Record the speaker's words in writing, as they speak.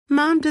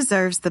Mom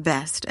deserves the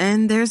best,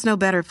 and there's no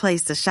better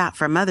place to shop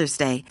for Mother's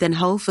Day than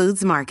Whole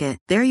Foods Market.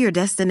 They're your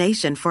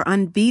destination for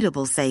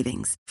unbeatable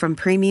savings, from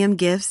premium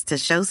gifts to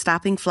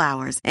show-stopping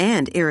flowers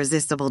and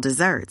irresistible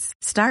desserts.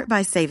 Start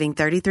by saving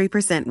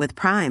 33% with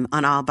Prime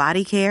on all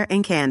body care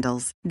and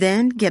candles.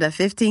 Then get a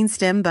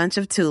 15-stem bunch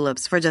of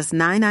tulips for just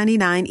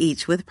 $9.99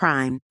 each with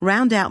Prime.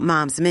 Round out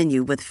Mom's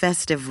menu with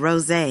festive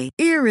rosé,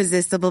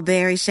 irresistible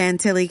berry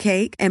chantilly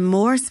cake, and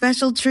more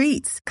special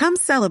treats. Come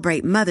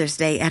celebrate Mother's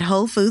Day at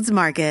Whole Foods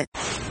Market.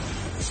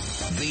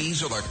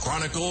 These are the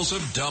Chronicles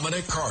of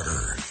Dominic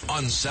Carter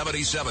on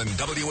 77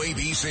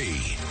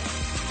 WABC.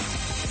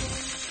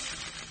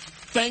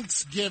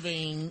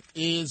 Thanksgiving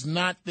is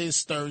not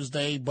this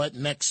Thursday, but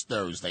next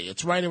Thursday.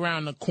 It's right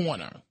around the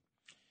corner.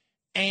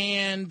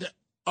 And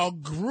a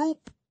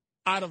group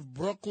out of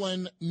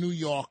Brooklyn, New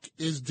York,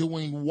 is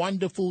doing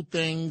wonderful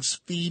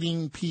things,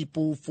 feeding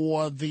people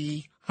for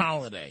the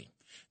holiday.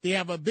 They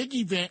have a big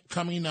event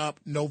coming up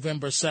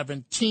November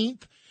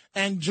 17th.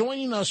 And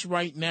joining us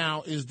right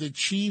now is the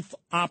chief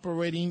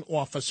operating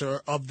officer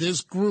of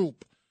this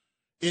group.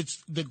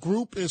 The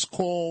group is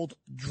called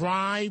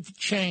Drive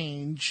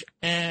Change,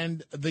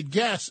 and the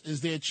guest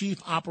is their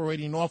chief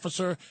operating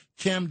officer,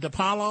 Kim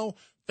DiPaolo.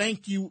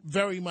 Thank you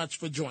very much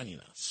for joining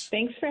us.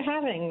 Thanks for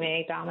having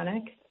me,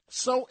 Dominic.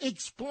 So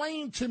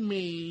explain to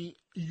me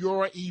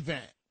your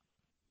event.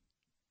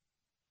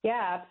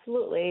 Yeah,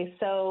 absolutely.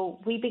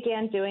 So we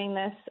began doing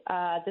this.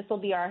 This will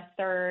be our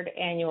third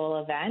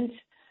annual event.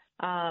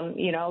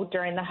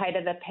 During the height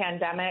of the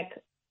pandemic,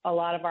 a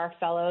lot of our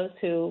fellows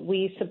who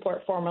we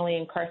support formerly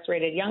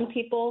incarcerated young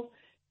people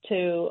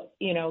to,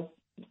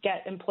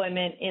 get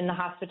employment in the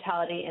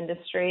hospitality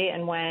industry.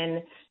 And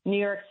when New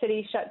York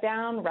City shut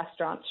down,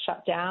 restaurants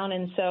shut down.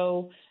 And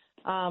so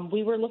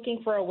we were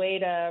looking for a way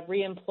to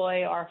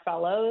reemploy our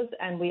fellows.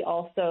 And we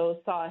also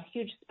saw a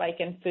huge spike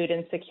in food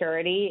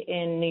insecurity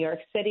in New York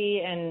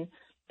City, and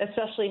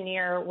especially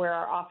near where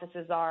our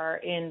offices are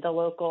in the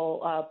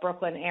local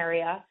Brooklyn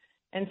area.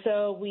 And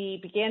so we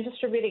began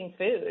distributing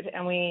food,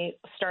 and we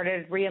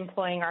started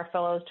reemploying our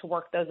fellows to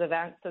work those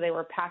events. So they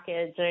were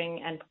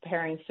packaging and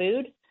preparing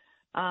food.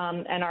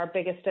 And our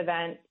biggest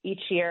event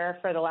each year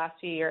for the last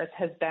few years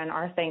has been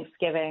our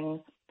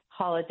Thanksgiving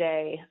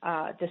holiday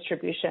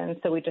distribution.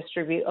 So we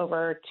distribute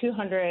over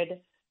 200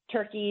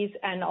 turkeys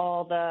and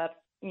all the,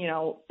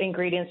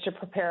 ingredients to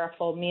prepare a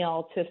full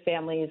meal to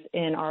families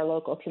in our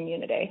local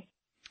community.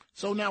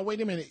 So now,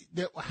 wait a minute.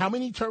 How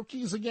many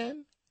turkeys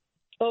again?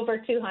 Over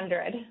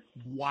 200.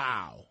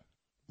 Wow.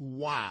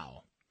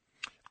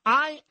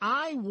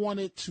 I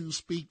wanted to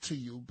speak to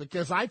you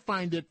because I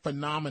find it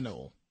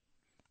phenomenal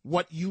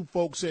what you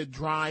folks at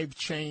Drive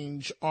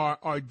Change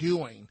are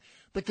doing.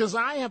 Because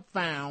I have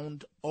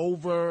found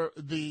over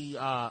the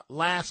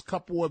last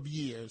couple of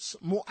years,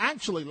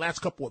 last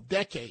couple of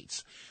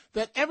decades,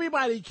 that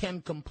everybody can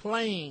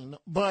complain,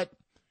 but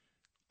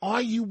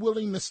are you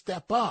willing to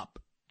step up?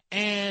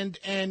 And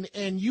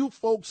you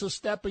folks are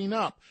stepping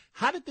up.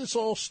 How did this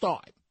all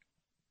start?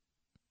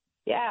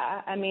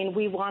 Yeah,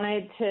 we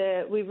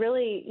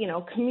really,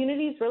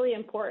 community is really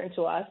important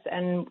to us.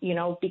 And,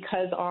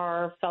 because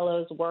our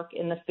fellows work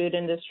in the food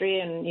industry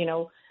and,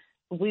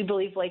 we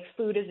believe like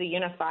food is a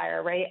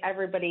unifier, right?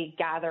 Everybody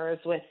gathers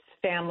with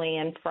family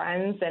and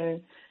friends.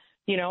 And,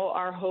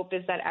 our hope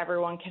is that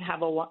everyone can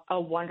have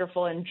a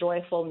wonderful and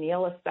joyful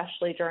meal,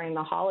 especially during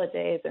the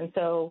holidays. And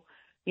so,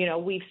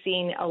 we've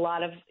seen a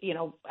lot of,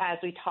 as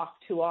we talk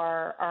to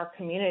our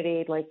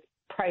community, like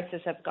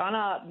prices have gone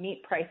up.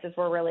 Meat prices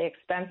were really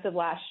expensive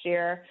last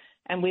year,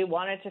 and we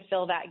wanted to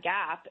fill that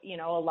gap.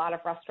 A lot of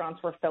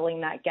restaurants were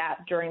filling that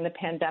gap during the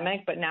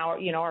pandemic, but now,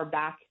 are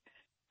back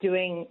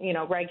doing,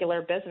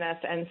 regular business.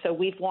 And so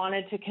we've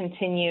wanted to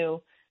continue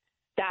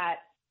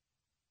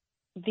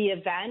the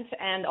event,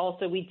 and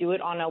also we do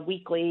it on a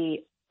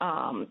weekly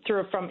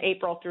from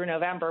April through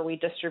November. We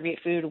distribute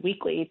food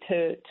weekly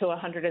to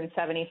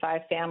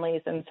 175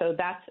 families. And so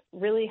that's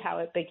really how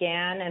it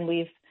began. And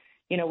we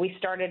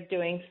started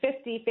doing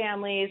 50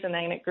 families, and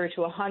then it grew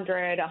to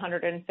 100,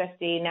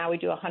 150. Now we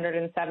do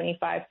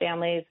 175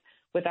 families,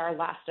 with our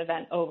last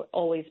event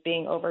always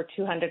being over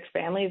 200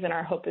 families. And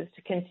our hope is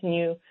to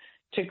continue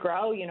to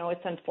grow.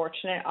 It's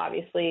unfortunate,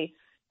 obviously,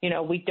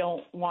 we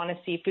don't want to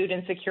see food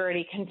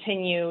insecurity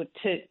continue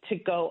to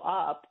go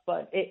up,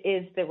 but it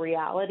is the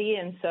reality.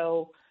 And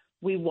so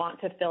we want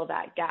to fill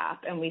that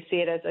gap, and we see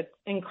it as an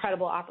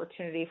incredible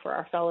opportunity for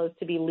our fellows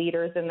to be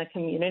leaders in the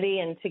community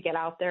and to get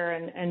out there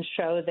and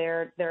show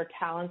their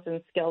talents and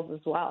skills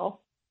as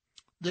well.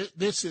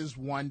 This is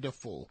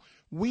wonderful.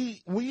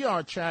 We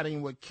are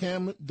chatting with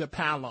Kim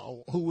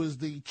DiPaolo, who is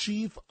the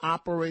Chief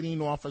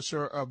Operating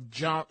Officer of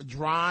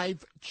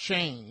Drive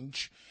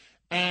Change,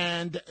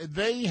 and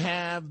they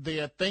have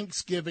their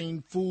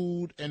Thanksgiving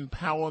Food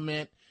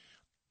Empowerment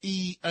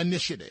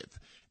Initiative.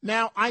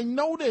 Now, I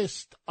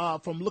noticed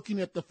from looking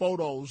at the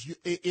photos,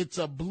 it's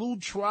a blue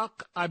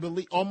truck, I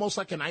believe, almost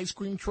like an ice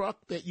cream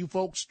truck that you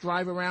folks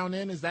drive around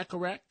in. Is that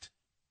correct?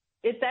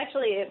 It's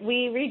actually,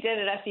 we redid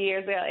it a few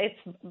years ago.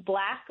 It's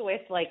black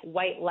with like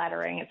white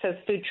lettering. It says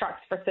Food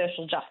Trucks for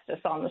Social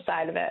Justice on the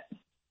side of it.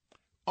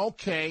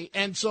 Okay,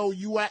 and so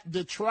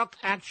the truck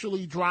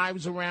actually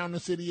drives around the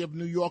city of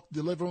New York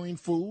delivering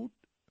food?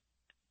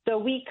 So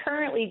we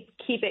currently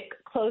keep it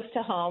close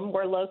to home.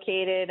 We're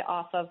located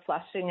off of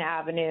Flushing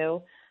Avenue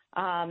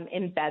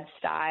in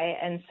Bed-Stuy.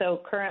 And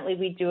so currently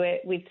we do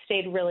it. We've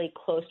stayed really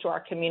close to our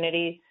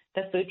community.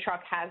 The food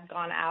truck has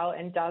gone out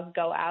and does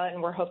go out,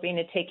 and we're hoping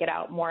to take it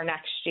out more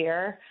next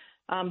year.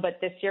 But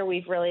this year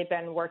we've really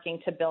been working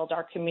to build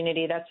our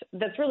community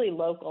that's really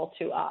local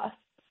to us.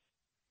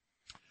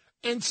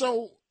 And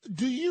so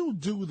do you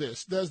do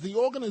this? Does the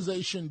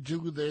organization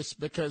do this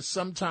because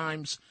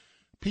sometimes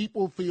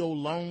people feel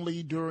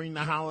lonely during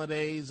the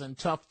holidays and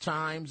tough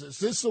times? Is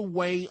this a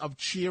way of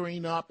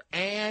cheering up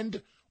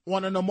and,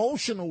 on an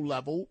emotional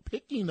level,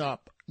 picking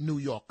up New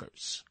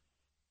Yorkers?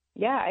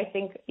 Yeah, I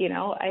think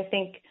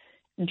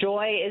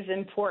joy is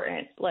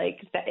important. Like,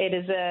 it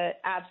is a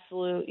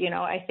absolute,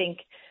 I think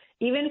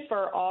even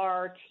for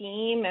our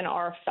team and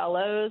our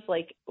fellows,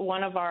 like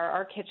one of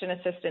our kitchen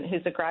assistant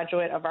who's a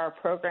graduate of our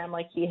program,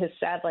 like he has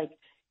said, like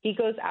he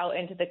goes out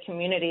into the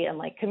community and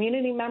like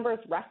community members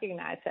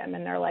recognize him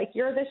and they're like,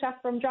 you're the chef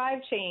from Drive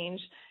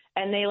Change.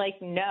 And they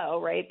like know,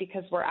 right,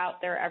 because we're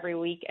out there every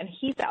week and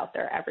he's out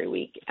there every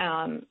week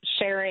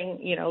sharing,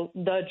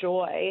 the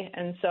joy.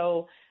 And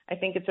so I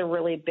think it's a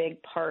really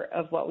big part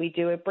of what we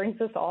do. It brings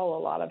us all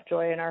a lot of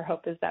joy, and our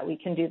hope is that we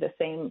can do the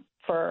same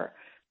for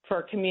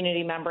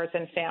community members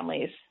and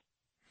families.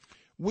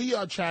 We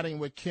are chatting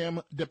with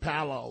Kim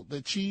DePallo,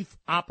 the Chief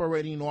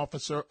Operating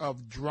Officer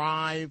of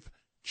Drive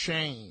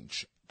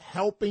Change,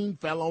 helping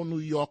fellow New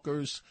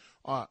Yorkers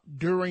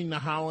during the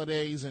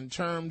holidays in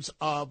terms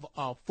of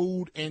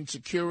food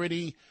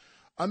insecurity.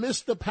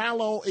 Ms.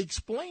 DePallo,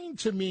 explain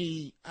to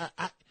me,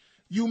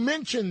 you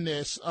mentioned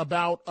this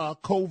about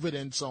COVID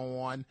and so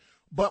on,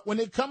 but when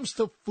it comes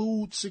to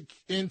food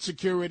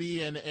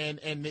insecurity and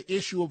the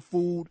issue of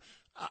food,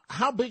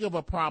 how big of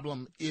a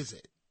problem is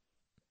it?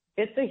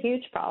 It's a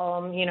huge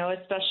problem,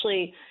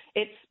 especially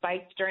it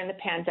spiked during the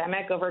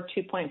pandemic. Over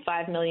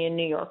 2.5 million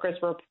New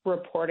Yorkers were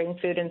reporting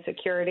food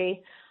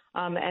insecurity.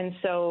 And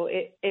so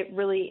it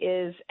really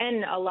is.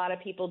 And a lot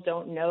of people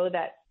don't know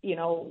that,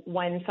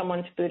 when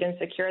someone's food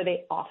insecure,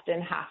 they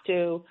often have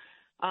to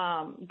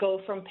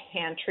go from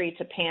pantry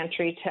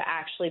to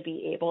actually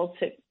be able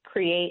to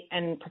create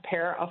and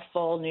prepare a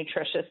full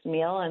nutritious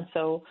meal. And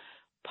so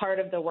part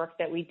of the work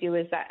that we do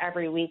is that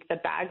every week the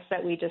bags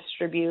that we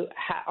distribute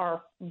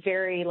are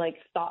very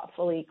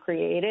thoughtfully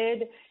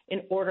created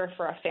in order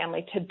for a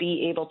family to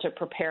be able to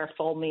prepare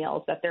full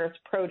meals, that there's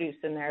produce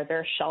in there,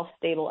 there's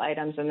shelf-stable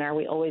items in there.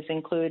 We always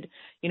include,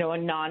 a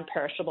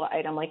non-perishable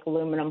item like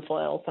aluminum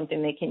foil,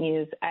 something they can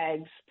use,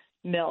 eggs,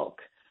 milk.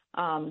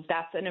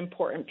 That's an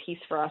important piece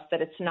for us, that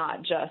it's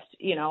not just,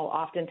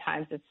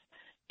 oftentimes it's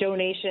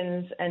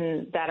donations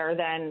and that are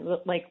then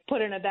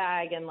put in a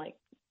bag and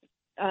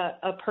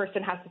a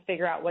person has to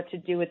figure out what to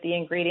do with the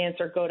ingredients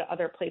or go to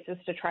other places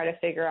to try to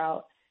figure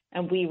out.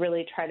 And we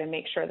really try to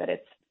make sure that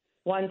it's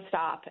one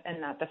stop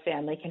and that the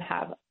family can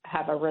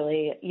have a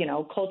really,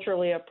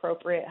 culturally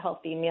appropriate,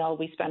 healthy meal.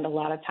 We spend a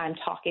lot of time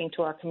talking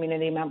to our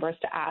community members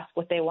to ask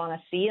what they want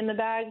to see in the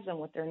bags and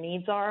what their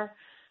needs are,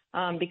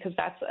 because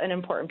that's an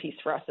important piece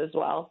for us as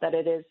well, that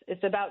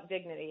it's about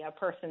dignity, a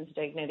person's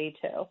dignity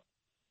too.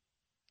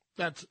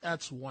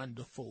 That's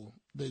wonderful,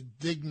 the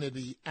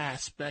dignity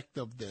aspect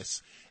of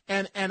this.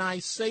 And I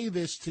say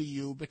this to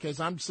you because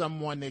I'm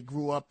someone that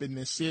grew up in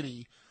the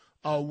city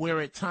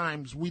where at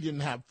times we didn't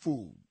have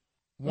food.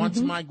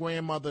 Once my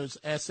grandmother's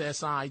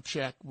SSI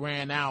check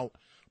ran out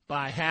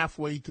by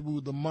halfway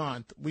through the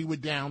month, we were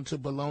down to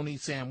bologna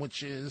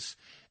sandwiches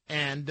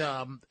and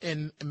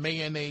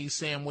mayonnaise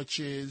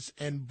sandwiches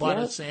and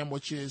butter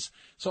sandwiches.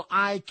 So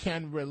I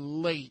can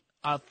relate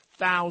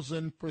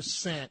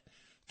 1,000%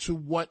 to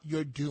what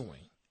you're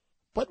doing.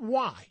 But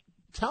why?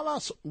 Tell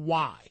us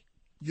why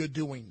you're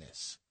doing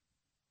this.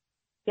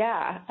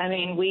 Yeah, I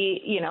mean,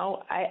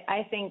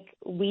 I think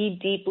we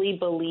deeply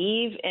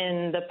believe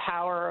in the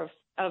power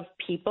of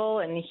people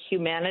and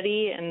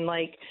humanity, and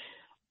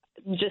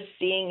just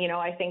seeing,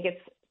 I think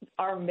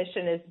our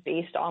mission is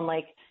based on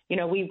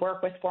we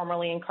work with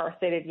formerly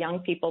incarcerated young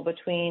people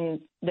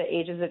between the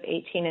ages of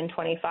 18 and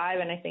 25.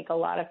 And I think a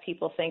lot of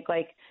people think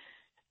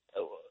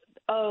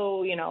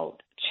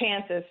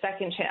chances,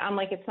 second chance. I'm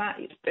it's not.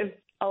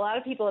 A lot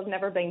of people have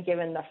never been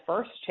given the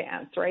first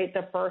chance, right?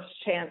 The first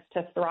chance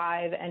to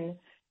thrive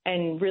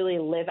and really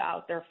live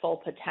out their full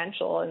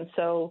potential. And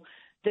so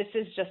this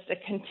is just a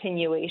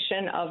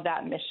continuation of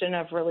that mission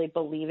of really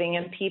believing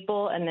in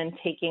people and then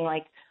taking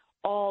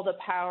all the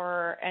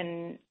power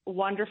and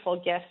wonderful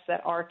gifts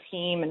that our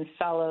team and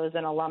fellows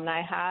and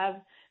alumni have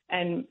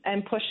and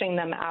pushing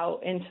them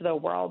out into the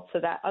world so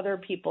that other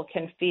people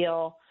can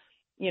feel,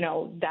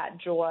 that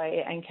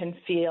joy and can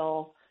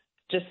feel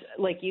just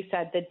like you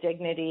said, the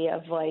dignity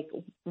of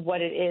what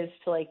it is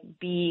to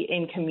be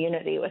in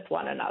community with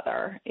one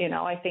another.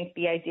 I think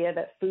the idea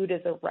that food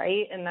is a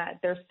right and that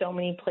there's so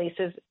many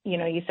places,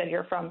 you said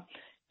you're from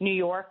New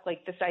York,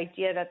 like this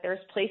idea that there's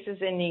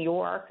places in New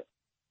York,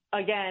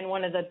 again,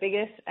 one of the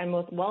biggest and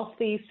most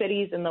wealthy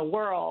cities in the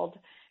world,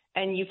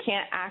 and you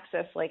can't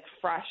access like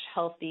fresh,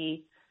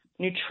 healthy,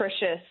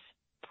 nutritious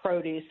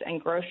produce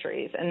and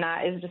groceries. And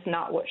that is just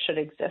not what should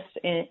exist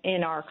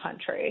in our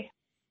country.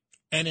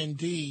 And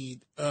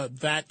indeed,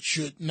 that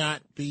should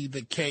not be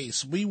the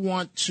case. We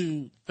want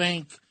to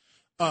thank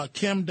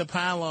Kim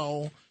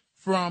DePaolo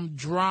from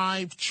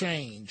Drive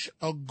Change,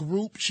 a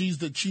group. She's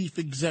the chief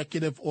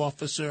executive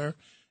officer,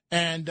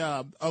 and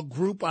a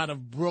group out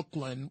of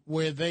Brooklyn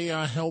where they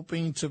are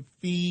helping to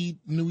feed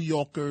New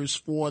Yorkers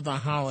for the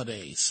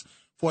holidays.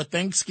 For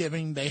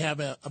Thanksgiving, they have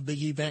a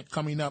big event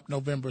coming up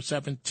November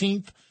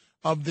 17th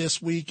of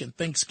this week, and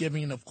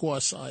Thanksgiving, of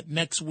course,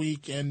 next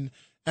week. And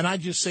I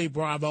just say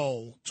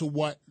bravo to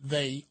what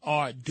they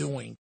are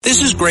doing.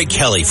 This is Greg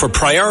Kelly for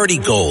Priority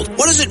Gold.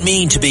 What does it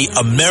mean to be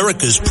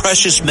America's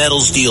precious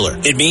metals dealer?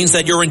 It means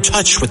that you're in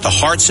touch with the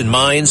hearts and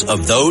minds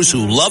of those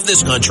who love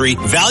this country,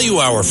 value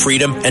our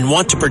freedom, and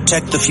want to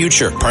protect the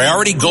future.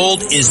 Priority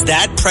Gold is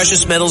that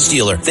precious metals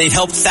dealer. They've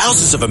helped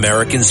thousands of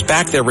Americans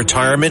back their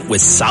retirement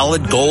with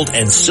solid gold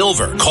and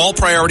silver. Call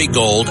Priority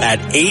Gold at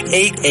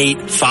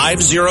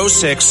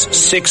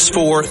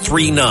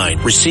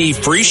 888-506-6439. Receive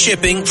free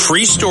shipping,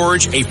 free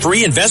storage, a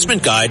free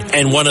investment guide,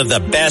 and one of the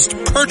best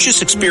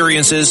purchase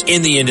experiences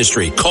in the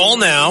industry. Call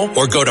now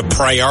or go to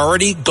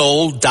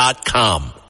PriorityGold.com.